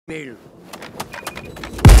Bill.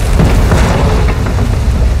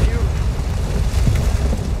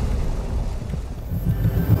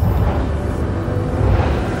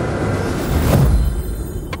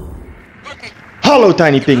 Hallo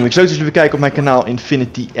Tiny Penguins, leuk dat jullie weer kijken op mijn kanaal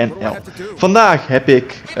Infinity NL. Vandaag heb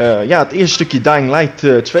ik het eerste stukje Dying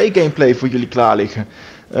Light 2 gameplay voor jullie klaar liggen.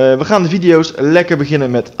 We gaan de video's lekker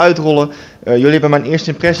beginnen met uitrollen. Jullie hebben mijn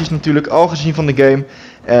eerste impressies natuurlijk al gezien van de game.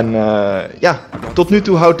 En tot nu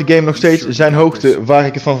toe houdt de game nog steeds zijn hoogte waar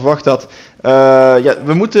ik het van verwacht had.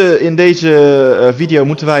 We moeten in deze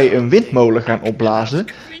video wij een windmolen gaan opblazen.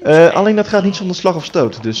 Alleen dat gaat niet zonder slag of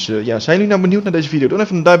stoot. Dus zijn jullie nou benieuwd naar deze video? Doe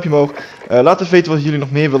even een duimpje omhoog. Laat even weten wat jullie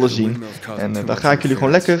nog meer willen zien. En dan ga ik jullie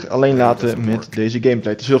gewoon lekker alleen laten met deze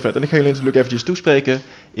gameplay. Het is heel vet. En ik ga jullie natuurlijk eventjes toespreken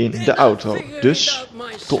in de outro. Dus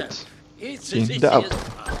tot in de outro.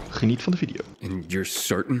 Geniet van de video. And you're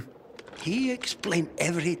certain? He explained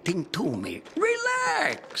everything to me.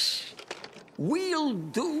 Relax. We'll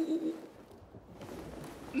do.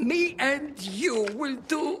 Me and you will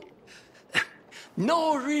do.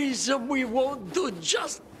 No reason we won't do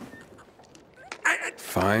just.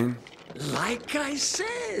 Fine. Like I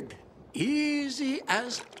said, easy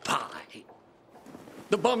as pie.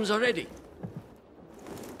 The bombs are ready.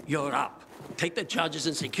 You're up. Take the charges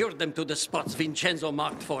and secure them to the spots Vincenzo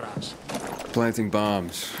marked for us. Planting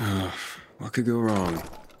bombs. What could go wrong?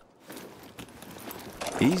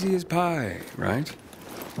 Easy as pie, right?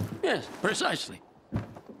 Yes, precisely.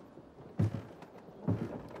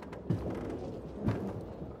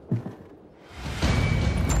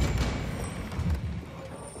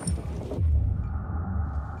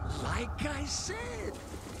 Like I said,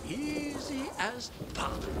 easy as pie.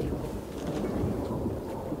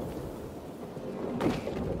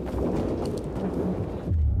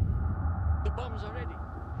 The bombs are ready.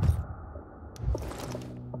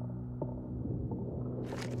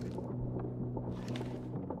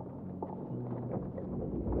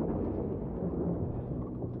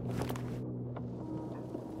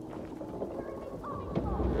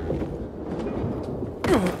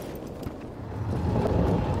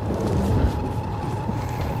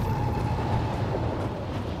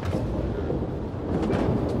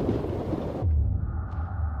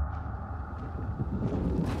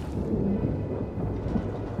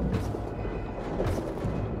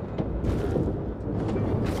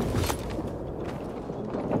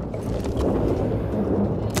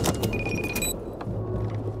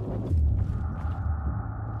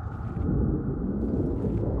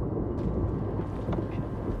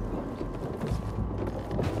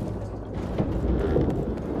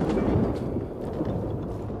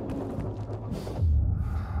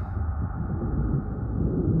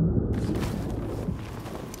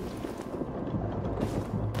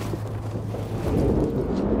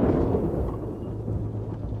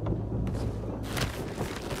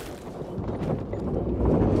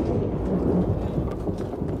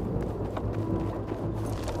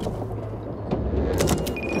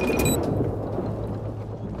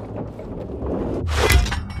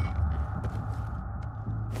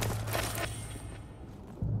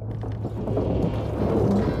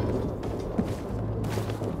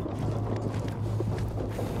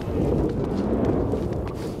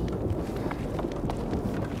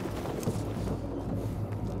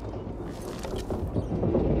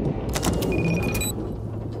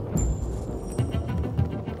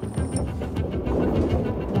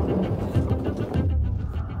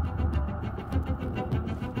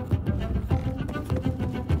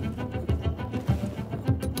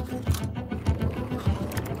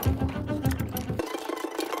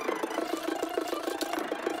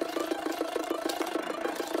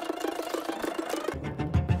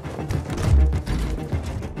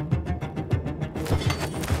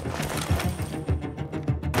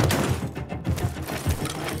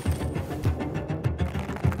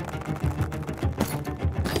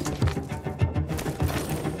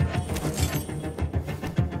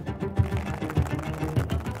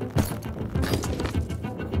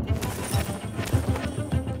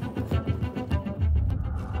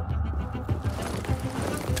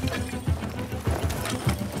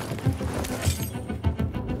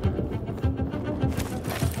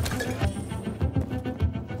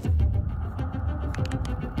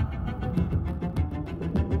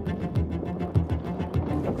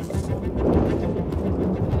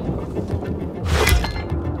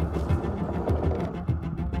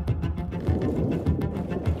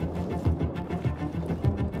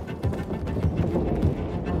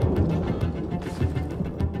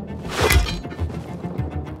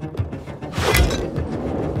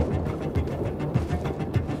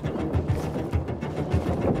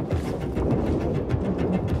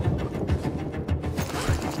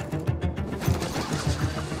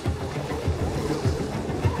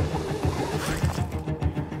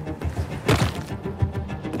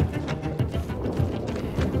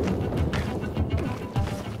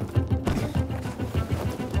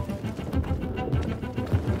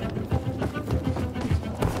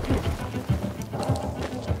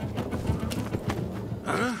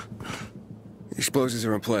 Explosives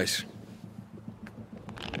are in place.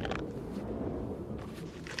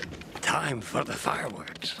 Time for the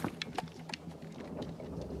fireworks.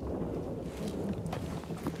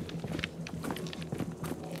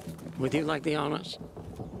 Would you like the honors?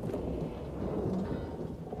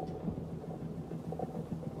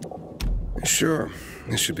 Sure.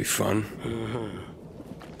 This should be fun.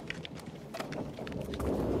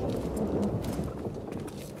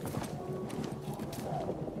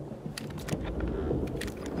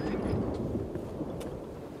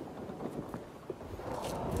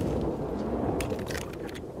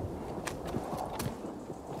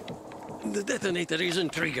 The detonator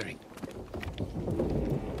isn't triggering.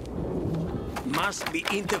 Must be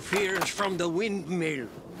interference from the windmill.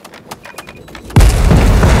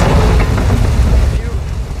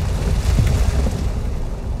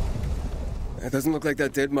 It doesn't look like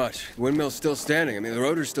that did much. The windmill's still standing. I mean, the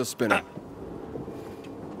rotor's still spinning.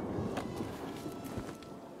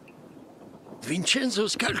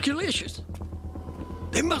 Vincenzo's calculations.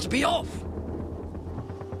 They must be off.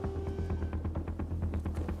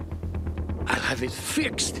 I'll have it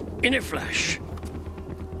fixed in a flash.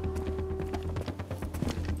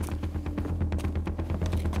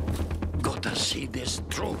 Gotta see this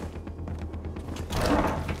through.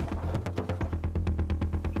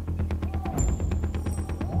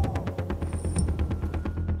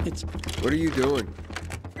 It's What are you doing?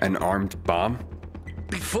 An armed bomb?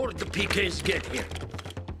 before the PKs get here.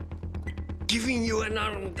 Giving you an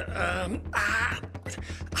armed,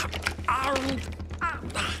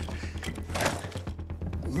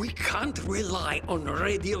 We can't rely on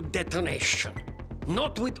radio detonation.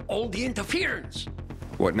 Not with all the interference.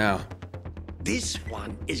 What now? This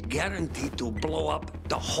one is guaranteed to blow up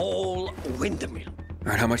the whole windmill.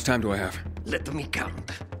 All right, how much time do I have? Let me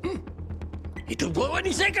count. It'll blow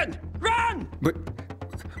any second. Run! But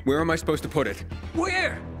where am I supposed to put it?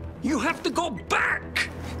 Where? You have to go back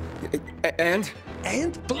And?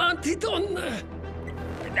 and plant it on.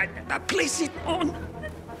 Place it on.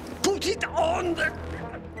 Put it on the.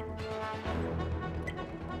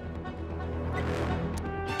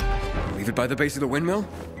 Leave it by the base of the windmill?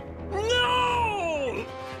 No!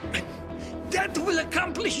 That will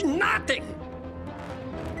accomplish nothing.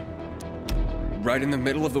 Right in the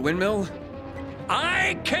middle of the windmill?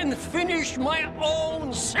 I can finish my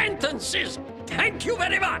own sentences. Thank you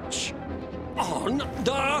very much. On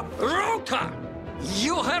the rota.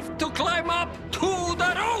 You have to climb up to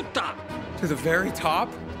the rota. To the very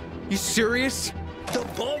top? You serious? The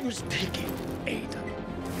bomb's ticking, Aiden.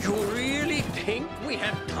 You really think we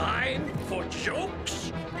have time for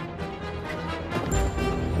jokes?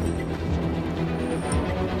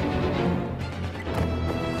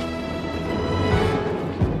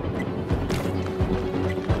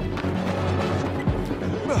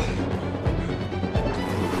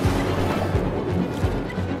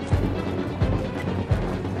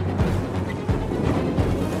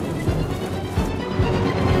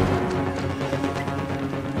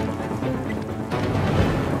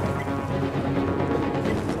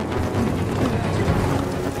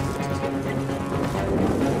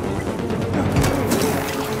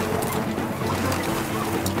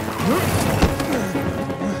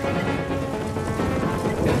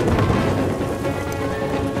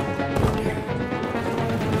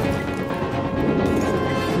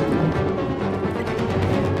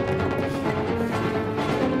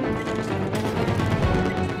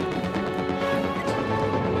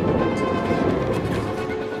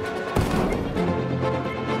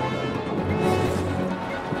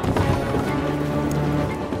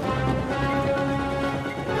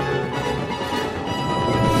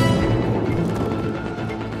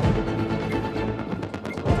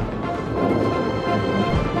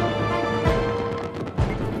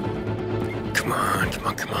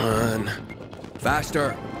 Come on.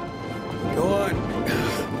 Faster. Go on.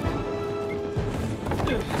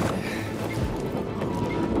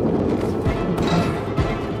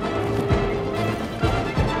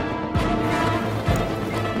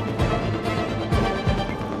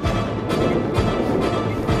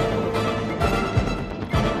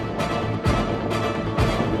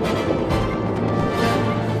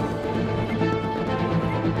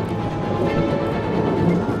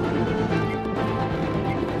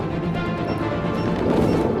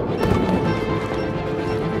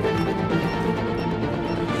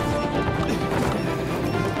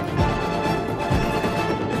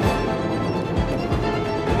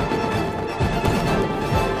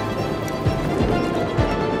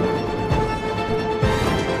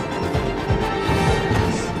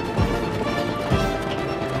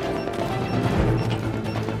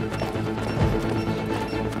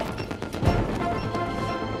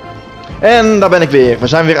 En daar ben ik weer. We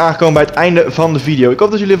zijn weer aangekomen bij het einde van de video. Ik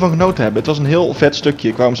hoop dat jullie ervan genoten hebben. Het was een heel vet stukje.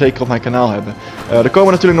 Ik wou hem zeker op mijn kanaal hebben. Er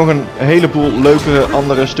komen natuurlijk nog een heleboel leuke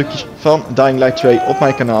andere stukjes van Dying Light 2 op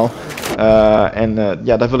mijn kanaal.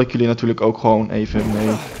 Ja, daar wil ik jullie natuurlijk ook gewoon even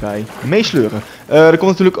mee bij meesleuren. Er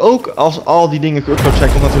komt natuurlijk ook, als al die dingen geüpload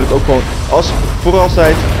zijn, komt natuurlijk ook gewoon als voor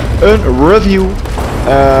altijd een review.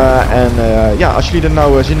 Ja, als jullie er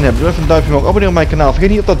nou zin in hebben, doe even een duimpje omhoog, abonneer op mijn kanaal. Vergeet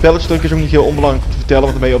niet op dat belletje drukken, is ook niet heel onbelangrijk te vertellen,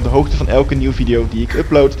 want dan ben je op de hoogte van elke nieuwe video die ik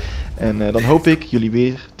upload. En dan hoop ik jullie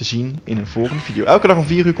weer te zien in een volgende video. Elke dag om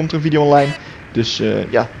 4 uur komt er een video online, dus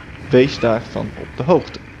ja, wees daarvan op de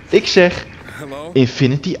hoogte. Ik zeg, Hello?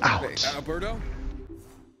 Infinity out. Hey, Alberto?